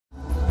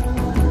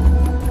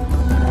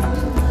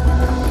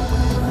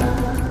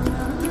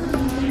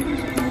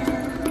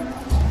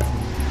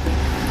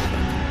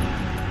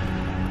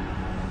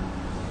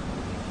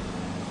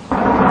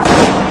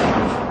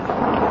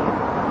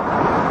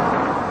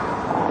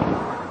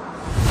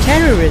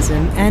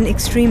Terrorism and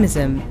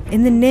extremism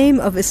in the name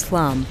of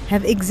Islam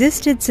have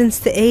existed since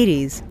the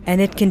 80s, and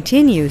it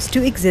continues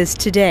to exist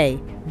today,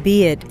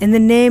 be it in the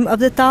name of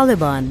the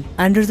Taliban,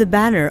 under the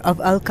banner of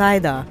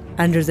Al-Qaeda,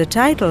 under the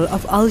title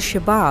of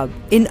Al-Shabaab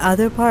in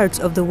other parts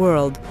of the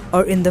world,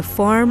 or in the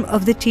form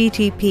of the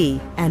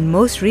TTP, and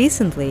most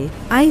recently,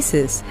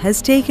 ISIS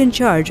has taken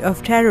charge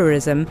of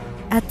terrorism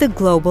at the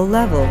global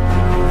level.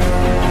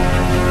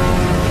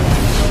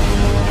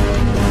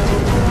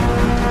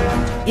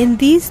 In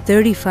these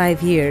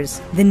 35 years,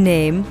 the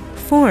name,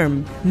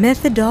 form,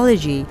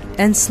 methodology,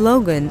 and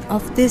slogan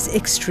of this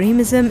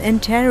extremism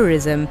and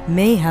terrorism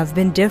may have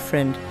been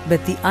different,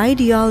 but the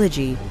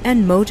ideology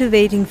and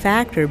motivating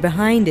factor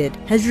behind it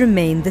has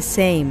remained the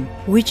same,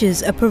 which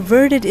is a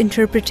perverted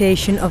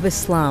interpretation of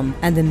Islam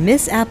and the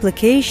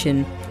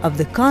misapplication of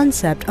the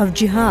concept of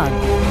jihad.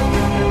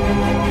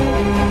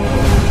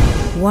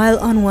 While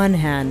on one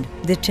hand,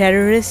 the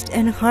terrorists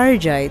and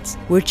Kharijites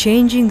were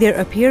changing their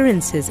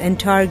appearances and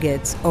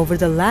targets over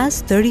the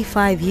last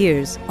 35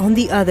 years, on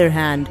the other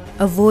hand,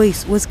 a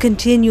voice was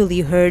continually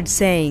heard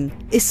saying,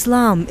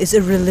 Islam is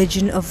a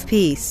religion of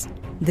peace.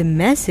 The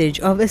message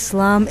of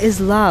Islam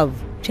is love.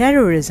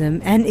 Terrorism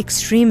and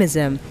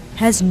extremism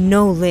has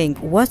no link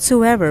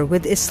whatsoever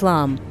with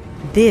Islam.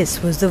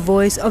 This was the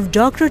voice of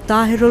Dr.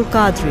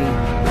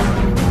 Tahir-ul-Qadri.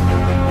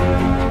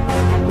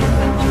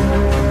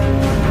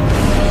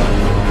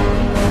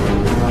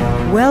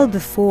 Well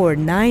before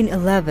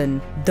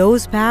 9/11,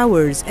 those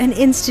powers and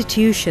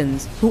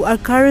institutions who are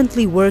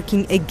currently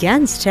working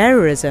against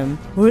terrorism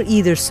were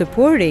either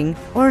supporting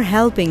or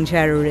helping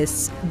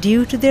terrorists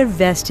due to their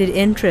vested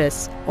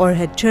interests, or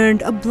had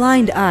turned a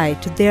blind eye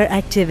to their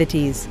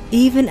activities.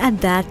 Even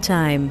at that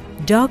time,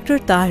 Dr.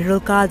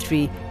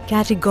 Tahir-ul-Qadri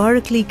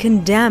categorically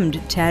condemned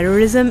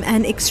terrorism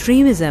and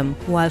extremism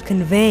while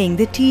conveying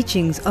the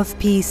teachings of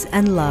peace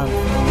and love.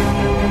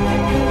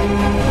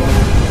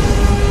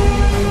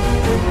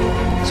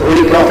 So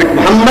Holy Prophet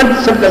Muhammad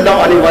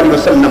sallallahu alaihi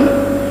wasallam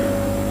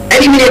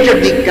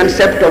eliminated the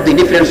concept of the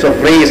difference of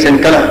race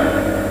and color.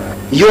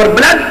 Your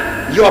blood,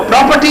 your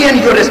property and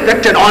your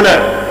respect and honor,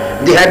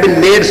 they have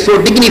been made so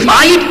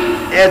dignified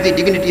as the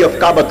dignity of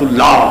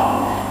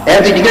Kaabatullah,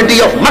 as the dignity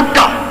of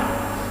Makkah.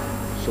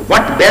 So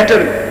what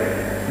better,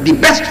 the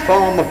best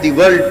form of the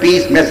world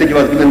peace message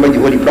was given by the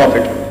Holy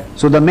Prophet.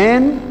 So the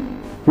man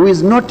who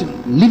is not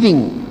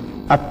living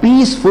a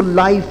peaceful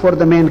life for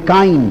the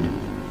mankind,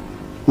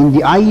 in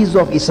the eyes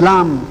of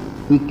Islam,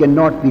 he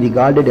cannot be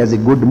regarded as a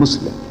good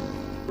Muslim.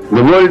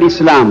 The word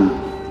Islam,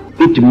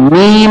 it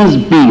means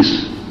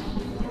peace,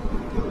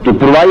 to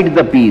provide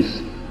the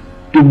peace,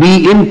 to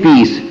be in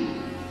peace,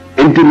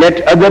 and to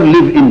let others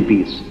live in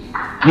peace.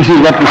 This is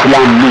what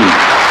Islam means.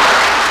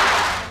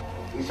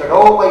 He said,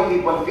 oh my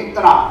people,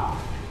 fitna,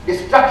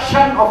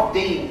 destruction of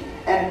deen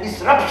and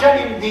disruption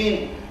in deen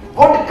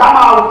would come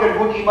out and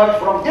would emerge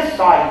from this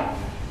side.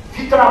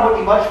 Fitna would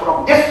emerge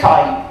from this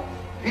side.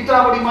 Fitna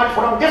would emerge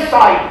from this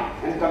side.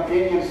 And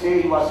companions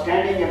say he was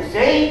standing and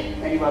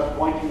saying, and he was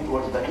pointing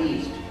towards the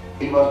east.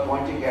 He was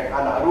pointing at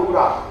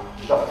Al-Harura,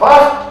 the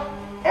first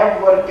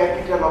ever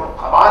capital of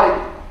Khawarij,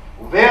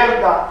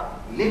 where the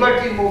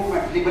liberty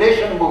movement,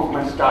 liberation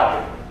movement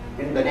started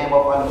in the name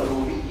of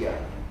Al-Haruriyya.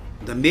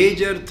 The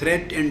major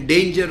threat and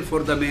danger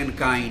for the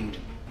mankind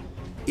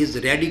is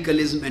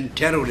radicalism and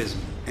terrorism.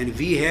 And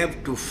we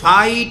have to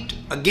fight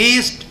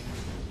against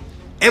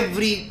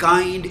every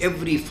kind,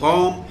 every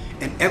form,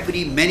 and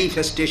every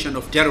manifestation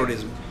of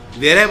terrorism,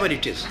 wherever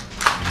it is.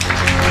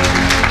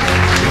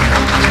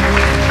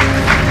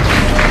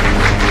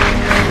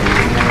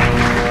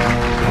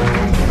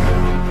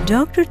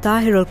 Dr.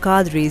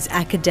 Tahir-ul-Qadri's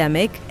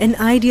academic and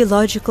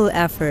ideological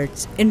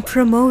efforts in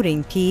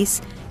promoting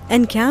peace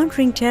and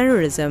countering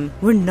terrorism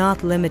were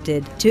not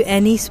limited to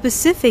any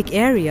specific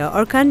area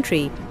or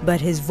country, but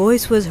his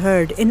voice was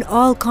heard in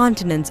all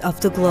continents of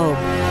the globe.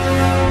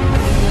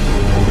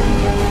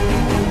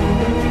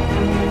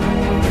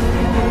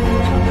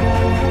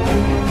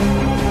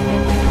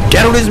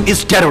 Terrorism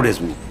is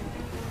terrorism.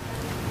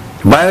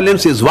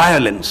 Violence is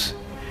violence.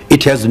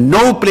 It has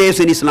no place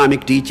in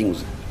Islamic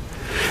teachings,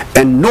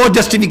 and no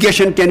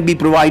justification can be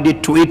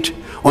provided to it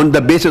on the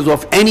basis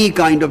of any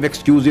kind of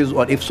excuses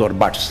or ifs or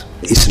buts.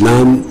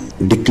 Islam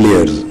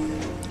declares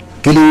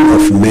killing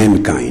of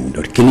mankind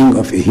or killing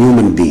of a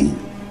human being,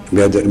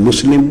 whether a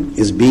Muslim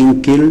is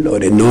being killed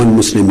or a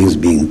non-Muslim is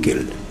being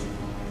killed,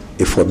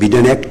 a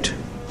forbidden act.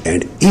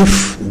 And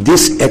if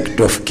this act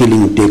of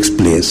killing takes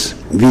place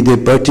with a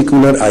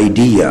particular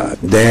idea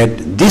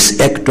that this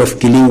act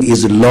of killing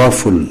is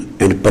lawful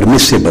and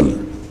permissible,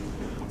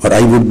 or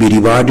I would be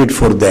rewarded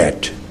for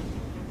that,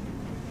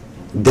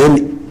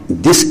 then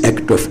this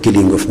act of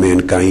killing of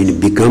mankind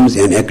becomes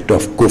an act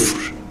of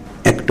kufr,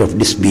 act of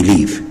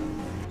disbelief.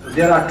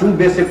 There are two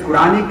basic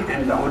Quranic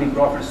and the Holy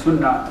Prophet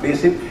Sunnah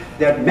basic,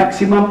 that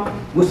maximum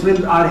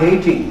Muslims are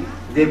hating.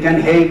 They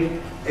can hate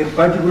a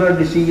particular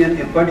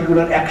decision, a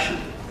particular action.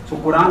 So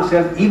Quran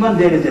says even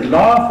there is a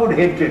lawful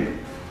hatred,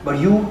 but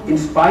you, in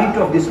spite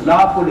of this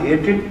lawful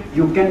hatred,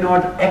 you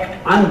cannot act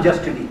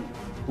unjustly.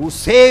 who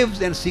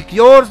saves and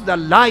secures the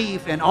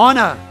life and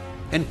honor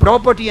and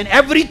property and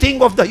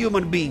everything of the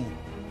human being.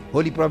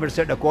 Holy Prophet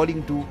said,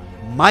 according to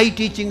my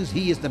teachings,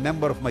 he is the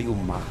member of my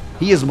ummah.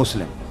 He is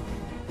Muslim.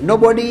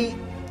 Nobody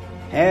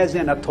has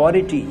an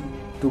authority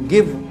to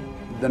give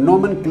the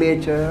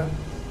nomenclature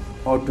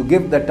or to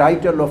give the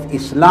title of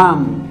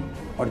Islam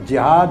or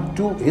Jihad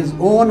to his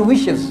own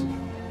wishes,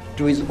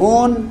 to his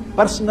own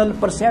personal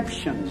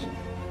perceptions.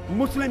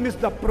 Muslim is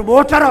the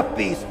promoter of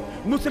peace.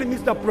 Muslim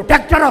is the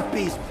protector of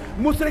peace.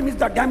 Muslim is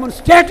the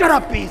demonstrator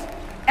of peace.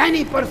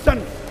 Any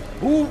person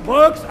who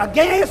works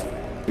against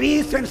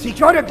peace and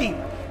security,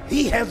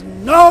 he has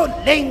no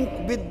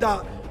link with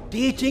the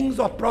teachings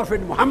of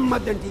Prophet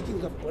Muhammad and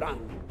teachings of Quran.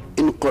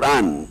 In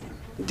Quran,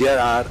 there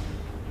are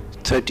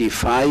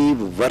 35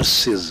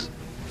 verses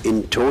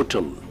in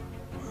total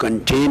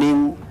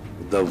containing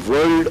the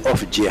word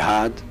of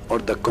jihad or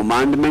the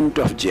commandment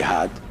of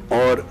jihad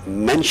or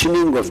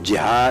mentioning of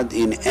jihad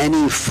in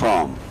any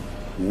form.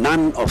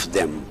 None of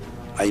them,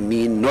 I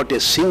mean not a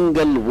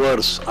single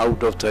verse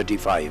out of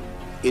 35,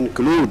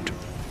 include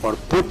or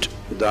put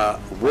the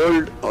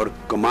word or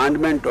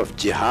commandment of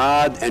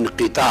jihad and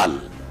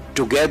qital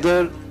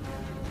together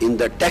in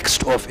the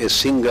text of a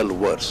single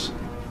verse.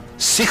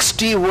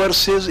 60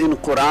 verses in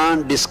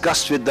Quran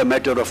discuss with the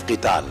matter of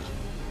qital.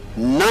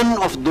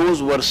 None of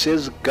those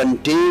verses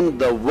contain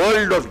the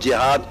word of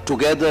jihad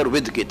together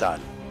with qital.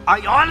 I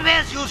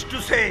always used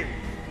to say,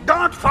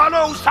 don't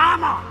follow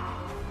Usama,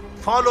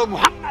 follow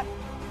Muhammad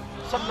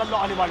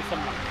sallallahu alaihi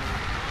wasallam.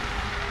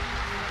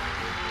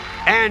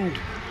 And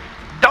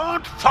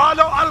don't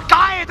follow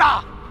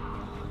Al-Qaeda,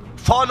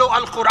 follow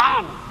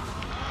Al-Quran.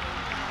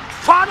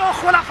 Follow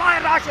Khulafa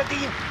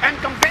al-Rashidin and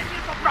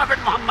companions of Prophet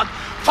Muhammad.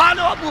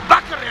 Follow Abu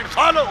Bakr and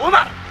follow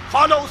Umar.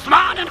 Follow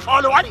Usman and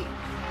follow Ali.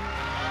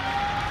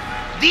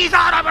 These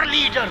are our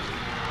leaders.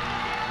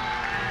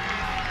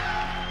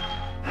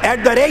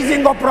 At the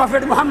raising of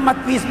Prophet Muhammad,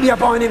 peace be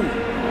upon him,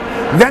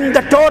 when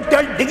the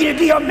total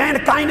dignity of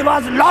mankind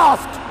was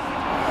lost,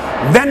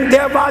 when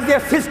there was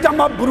a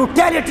system of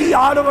brutality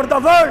all over the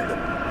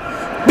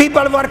world,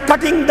 people were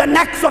cutting the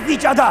necks of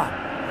each other.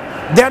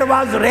 There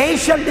was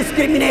racial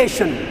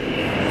discrimination,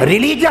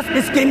 religious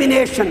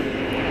discrimination,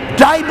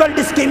 tribal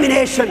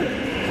discrimination.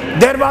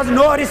 There was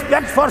no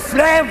respect for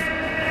slaves.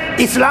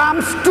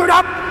 Islam stood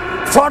up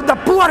for the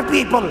poor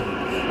people.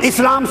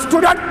 Islam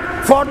stood up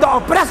for the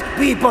oppressed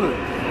people.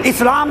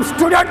 Islam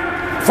stood up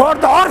for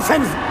the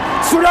orphans,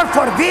 stood up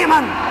for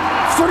women,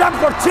 stood up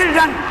for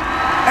children,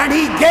 and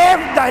he gave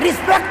the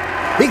respect,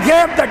 he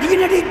gave the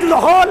dignity to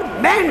the whole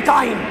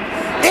mankind,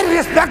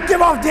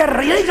 irrespective of their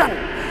religion,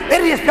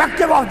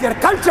 irrespective of their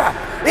culture,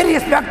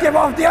 irrespective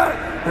of their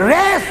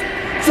race.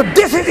 So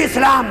this is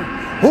Islam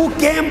who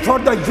came for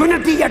the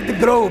unity at the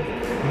globe.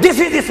 This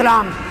is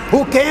Islam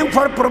who came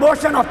for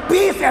promotion of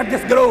peace at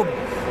this globe.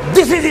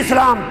 This is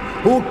Islam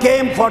who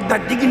came for the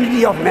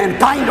dignity of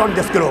mankind on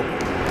this globe.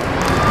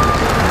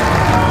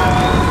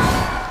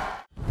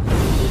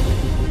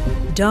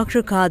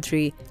 Dr.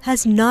 Qadri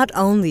has not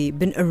only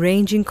been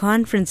arranging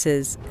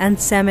conferences and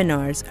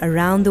seminars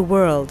around the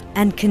world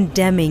and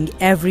condemning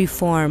every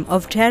form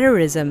of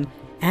terrorism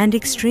and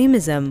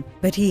extremism,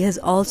 but he has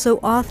also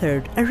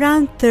authored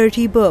around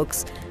 30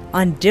 books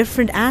on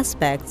different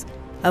aspects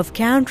of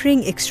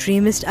countering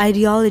extremist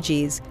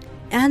ideologies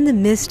and the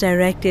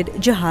misdirected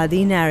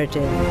jihadi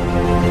narrative.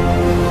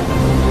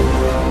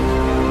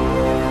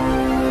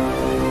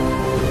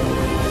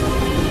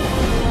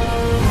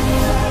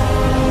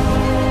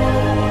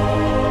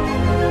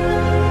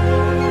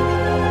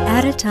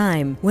 At a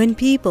time when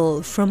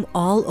people from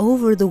all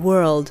over the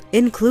world,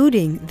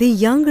 including the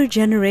younger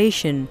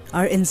generation,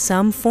 are in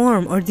some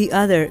form or the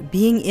other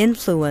being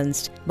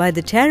influenced by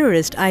the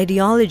terrorist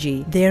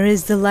ideology, there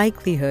is the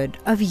likelihood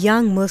of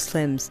young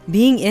Muslims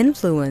being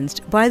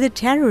influenced by the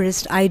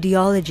terrorist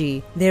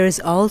ideology. There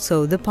is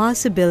also the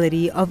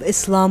possibility of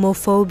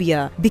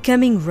Islamophobia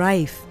becoming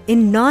rife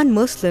in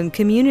non-Muslim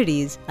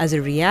communities as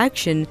a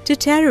reaction to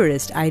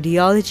terrorist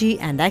ideology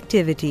and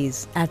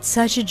activities. At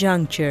such a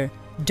juncture,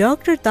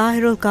 Dr.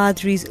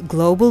 Tahir-ul-Qadri's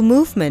global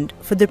movement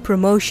for the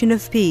promotion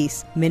of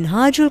peace,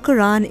 Minhajul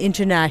Quran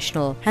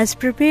International, has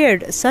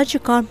prepared such a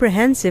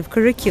comprehensive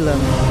curriculum.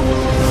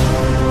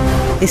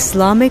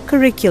 Islamic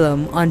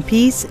curriculum on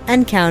peace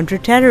and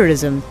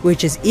counter-terrorism,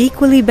 which is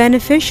equally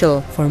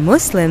beneficial for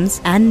Muslims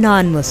and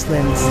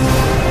non-Muslims.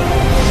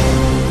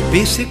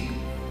 Basic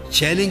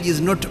challenge is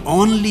not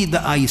only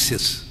the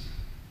ISIS.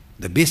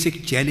 The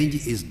basic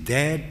challenge is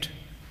that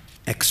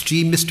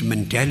extremist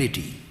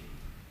mentality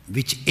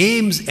which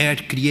aims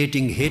at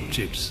creating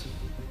hatreds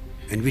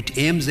and which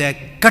aims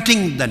at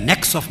cutting the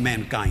necks of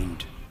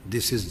mankind.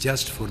 This is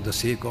just for the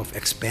sake of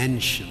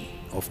expansion,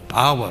 of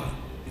power.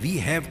 We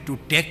have to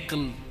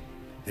tackle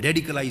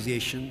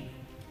radicalization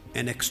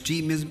and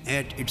extremism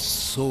at its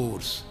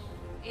source.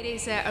 It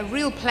is a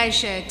real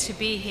pleasure to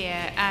be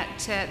here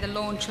at the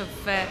launch of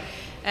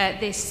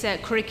this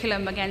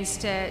curriculum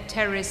against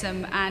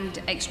terrorism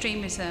and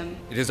extremism.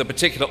 It is a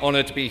particular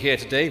honour to be here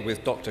today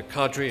with Dr.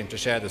 Qadri and to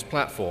share this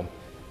platform.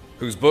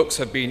 whose books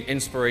have been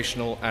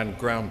inspirational and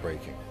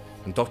groundbreaking.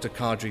 And Dr.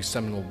 Qadri's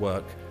seminal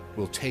work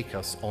will take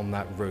us on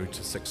that road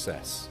to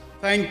success.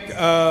 Thank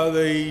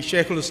the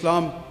Shaykh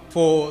al-Islam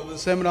for the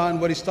seminar and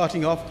what he's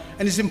starting off.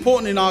 And it's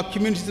important in our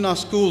communities, in our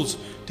schools,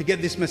 to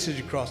get this message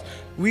across.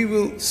 We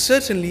will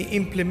certainly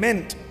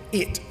implement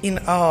it in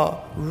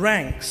our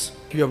ranks.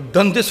 You have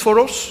done this for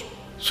us.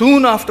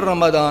 Soon after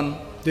Ramadan,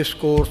 this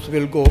course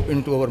will go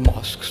into our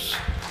mosques.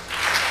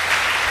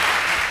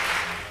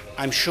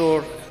 I'm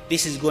sure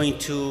this is going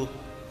to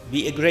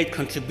be a great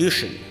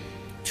contribution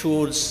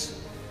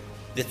towards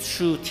the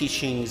true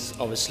teachings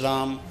of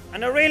Islam.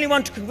 And I really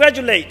want to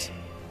congratulate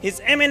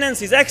His Eminence,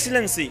 His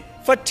Excellency,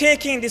 for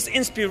taking this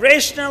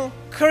inspirational,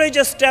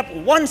 courageous step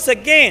once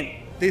again.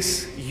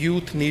 This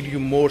youth need you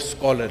more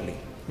scholarly,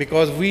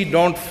 because we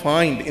don't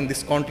find in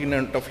this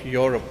continent of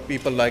Europe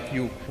people like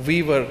you.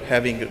 We were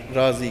having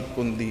Razi,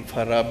 Kundi,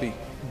 Farabi,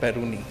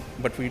 Biruni,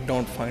 but we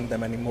don't find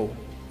them anymore.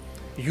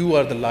 You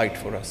are the light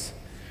for us.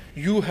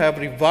 You have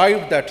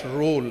revived that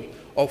role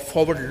of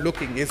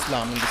forward-looking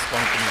Islam in this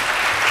continent.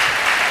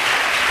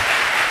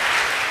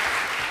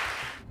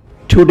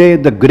 Today,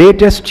 the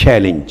greatest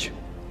challenge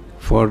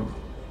for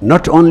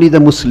not only the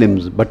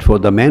Muslims but for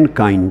the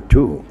mankind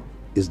too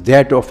is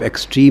that of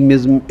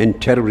extremism and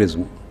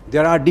terrorism.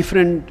 There are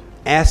different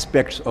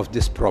aspects of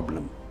this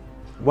problem.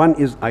 One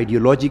is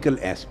ideological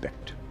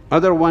aspect.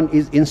 Other one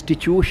is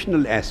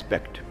institutional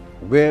aspect,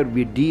 where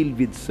we deal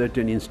with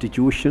certain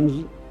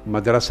institutions,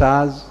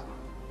 madrasas,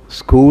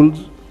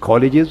 schools,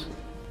 colleges,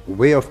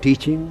 way of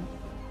teaching,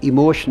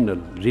 emotional,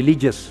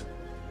 religious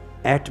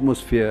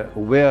atmosphere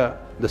where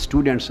the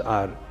students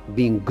are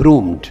being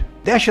groomed.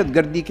 دہشت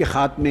گردی کے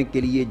خاتمے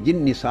کے لیے جن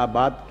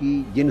نصابات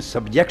کی، جن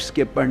subjects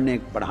کے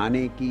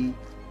پڑھانے کی،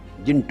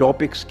 جن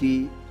ٹاپکس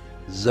کی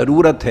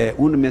ضرورت ہے،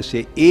 ان میں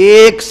سے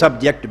ایک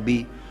سبجیکٹ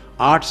بھی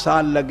 8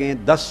 سال لگیں،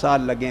 10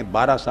 سال لگیں،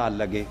 12 سال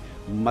لگیں،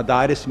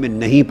 مدارس میں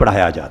نہیں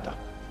پڑھایا جاتا.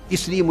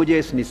 اس لیے مجھے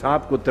اس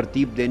نصاب کو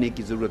ترتیب دینے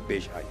کی ضرورت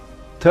پیش آئی.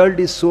 Third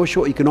is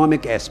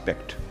socio-economic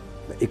aspect,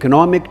 the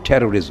economic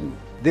terrorism.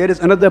 There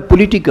is another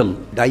political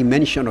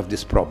dimension of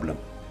this problem.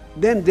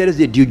 Then there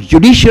is a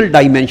judicial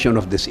dimension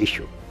of this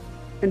issue.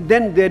 And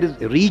then there is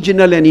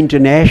regional and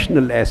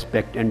international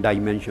aspect and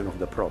dimension of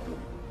the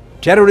problem.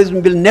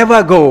 Terrorism will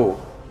never go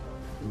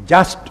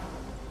just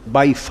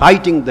by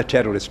fighting the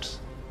terrorists.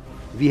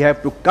 We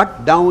have to cut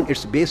down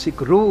its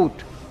basic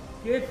root.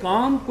 یہ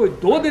کام کوئی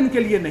 2 دن کے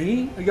لیے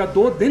نہیں یا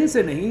 2 دن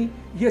سے نہیں،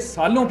 یہ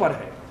سالوں پر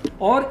ہے.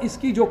 اور اس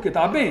کی جو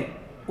کتابیں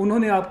انہوں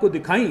نے آپ کو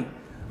دکھائیں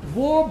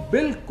وہ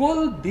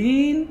بالکل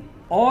دین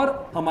اور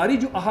ہماری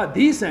جو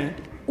احادیث ہیں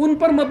ان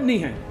پر مبنی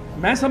ہیں.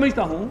 میں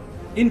سمجھتا ہوں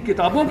ان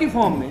کتابوں کی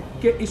فارم میں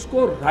کہ اس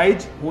کو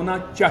رائج ہونا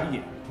چاہیے.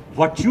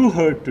 What you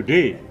heard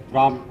today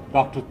from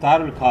Dr.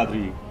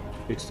 Tahir-ul-Qadri,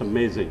 it's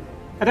amazing.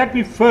 And let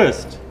me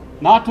first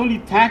not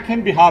only thank him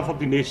on behalf of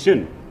the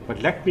nation,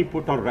 but let me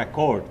put on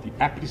record the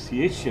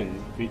appreciation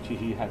which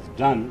he has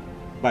done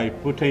by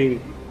putting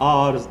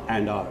ours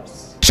and ours.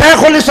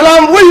 شیخ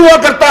الاسلام وہی ہوا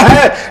کرتا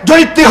ہے جو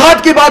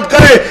اتحاد کی بات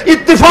کرے،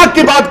 اتفاق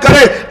کی بات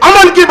کرے،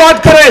 امن کی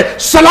بات کرے،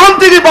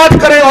 سلامتی کی بات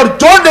کرے اور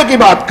جوڑنے کی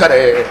بات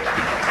کرے.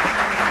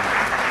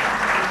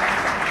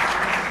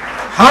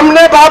 ہم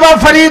نے بابا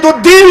فرید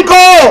الدین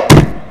کو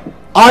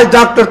آج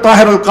ڈاکٹر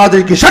طاہر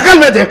القادری کی شکل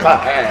میں دیکھا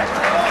ہے.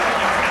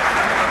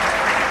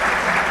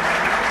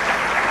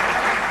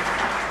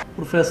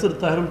 پروفیسر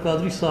طاہر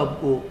القادری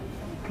صاحب کو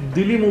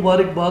دلی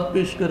مبارکباد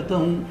پیش کرتا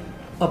ہوں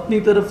اپنی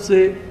طرف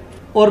سے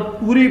اور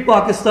پوری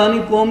پاکستانی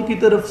قوم کی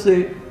طرف سے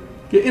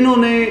کہ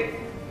انہوں نے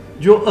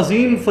جو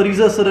عظیم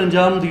فریضہ سر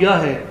انجام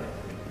دیا ہے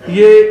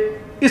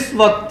یہ اس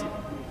وقت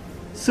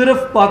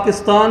صرف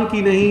پاکستان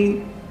کی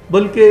نہیں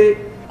بلکہ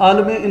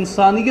عالم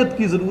انسانیت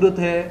کی ضرورت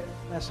ہے.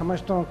 میں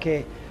سمجھتا ہوں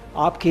کہ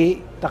آپ کی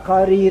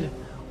تقاریر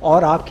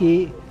اور آپ کی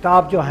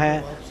کتاب جو ہیں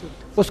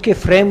اس کے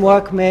فریم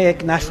ورک میں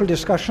ایک نیشنل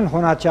ڈسکشن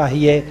ہونا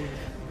چاہیے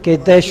کہ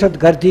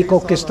دہشت گردی کو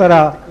کس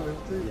طرح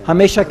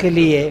ہمیشہ کے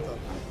لیے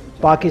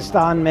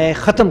پاکستان میں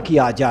ختم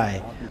کیا جائے.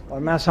 اور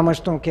میں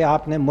سمجھتا ہوں کہ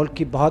آپ نے ملک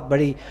کی بہت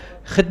بڑی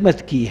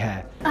خدمت کی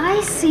ہے. I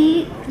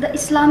see the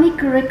Islamic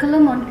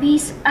curriculum on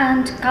peace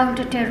and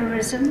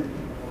counter-terrorism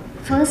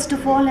first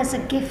of all as a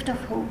gift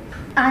of hope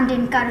and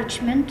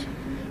encouragement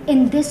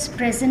in this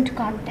present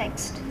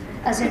context.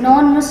 As a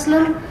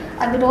non-Muslim,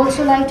 I would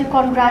also like to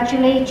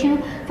congratulate you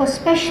for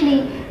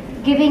specially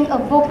giving a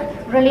book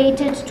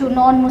related to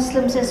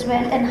non-Muslims as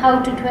well and how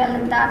to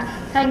dwell in that.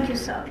 Thank you,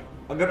 sir.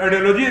 اگر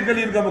ideology کے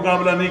لیے ان کا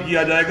مقابلہ نہیں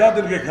کیا جائے گا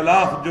تو ان کے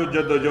خلاف جو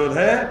جدوجہد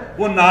ہے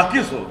وہ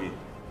ناقص ہوگی.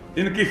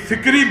 ان کی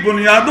فکری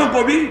بنیادوں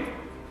کو بھی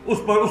اس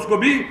کو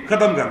بھی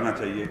ختم کرنا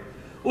چاہیے.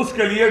 اس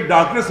کے لیے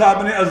ڈاکٹر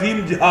صاحب نے عظیم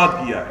جہاد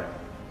کیا ہے.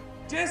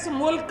 جس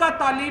ملک کا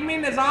تعلیمی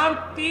نظام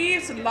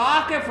 30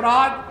 لاکھ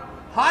افراد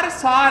ہر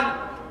سال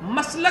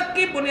مسلک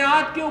کی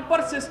بنیاد کے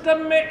اوپر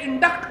سسٹم میں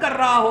انڈکٹ کر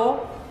رہا ہو،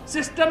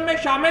 سسٹم میں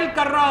شامل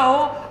کر رہا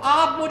ہو،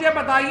 آپ مجھے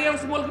بتائیے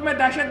اس ملک میں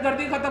دہشت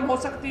گردی ختم ہو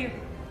سکتی ہے؟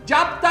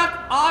 جب تک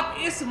آپ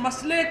اس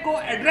مسئلے کو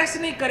ایڈریس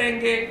نہیں کریں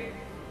گے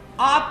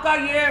آپ کا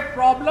یہ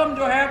پرابلم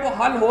جو ہے وہ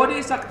حل ہو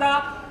نہیں سکتا.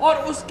 اور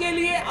اس کے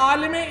لیے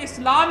عالم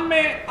اسلام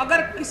میں اگر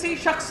کسی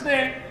شخص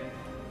نے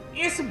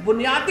اس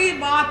بنیادی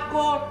بات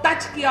کو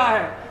ٹچ کیا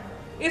ہے،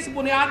 اس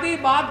بنیادی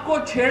بات کو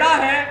چھیڑا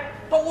ہے،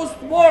 تو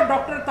وہ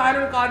ڈاکٹر طاہر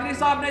القادری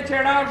صاحب نے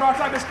چھیڑا ہے، اور ڈاکٹر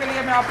صاحب اس کے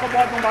لیے میں آپ کو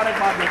بہت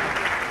مبارکباد دیتا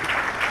ہوں۔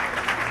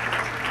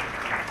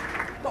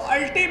 تو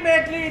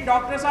الٹیمیٹلی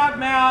ڈاکٹر صاحب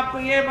میں آپ کو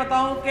یہ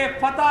بتاؤں کہ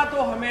فتح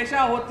تو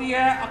ہمیشہ ہوتی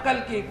ہے عقل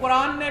کی۔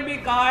 قرآن نے بھی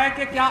کہا ہے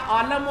کہ کیا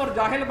عالم اور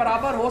جاہل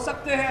برابر ہو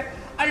سکتے ہیں؟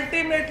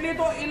 الٹیمیٹلی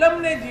تو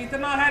علم نے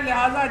جیتنا ہے،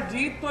 لہٰذا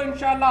جیت تو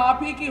انشاءاللہ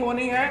آپ ہی کی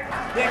ہونی ہے۔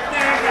 دیکھتے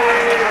ہیں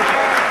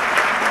کہ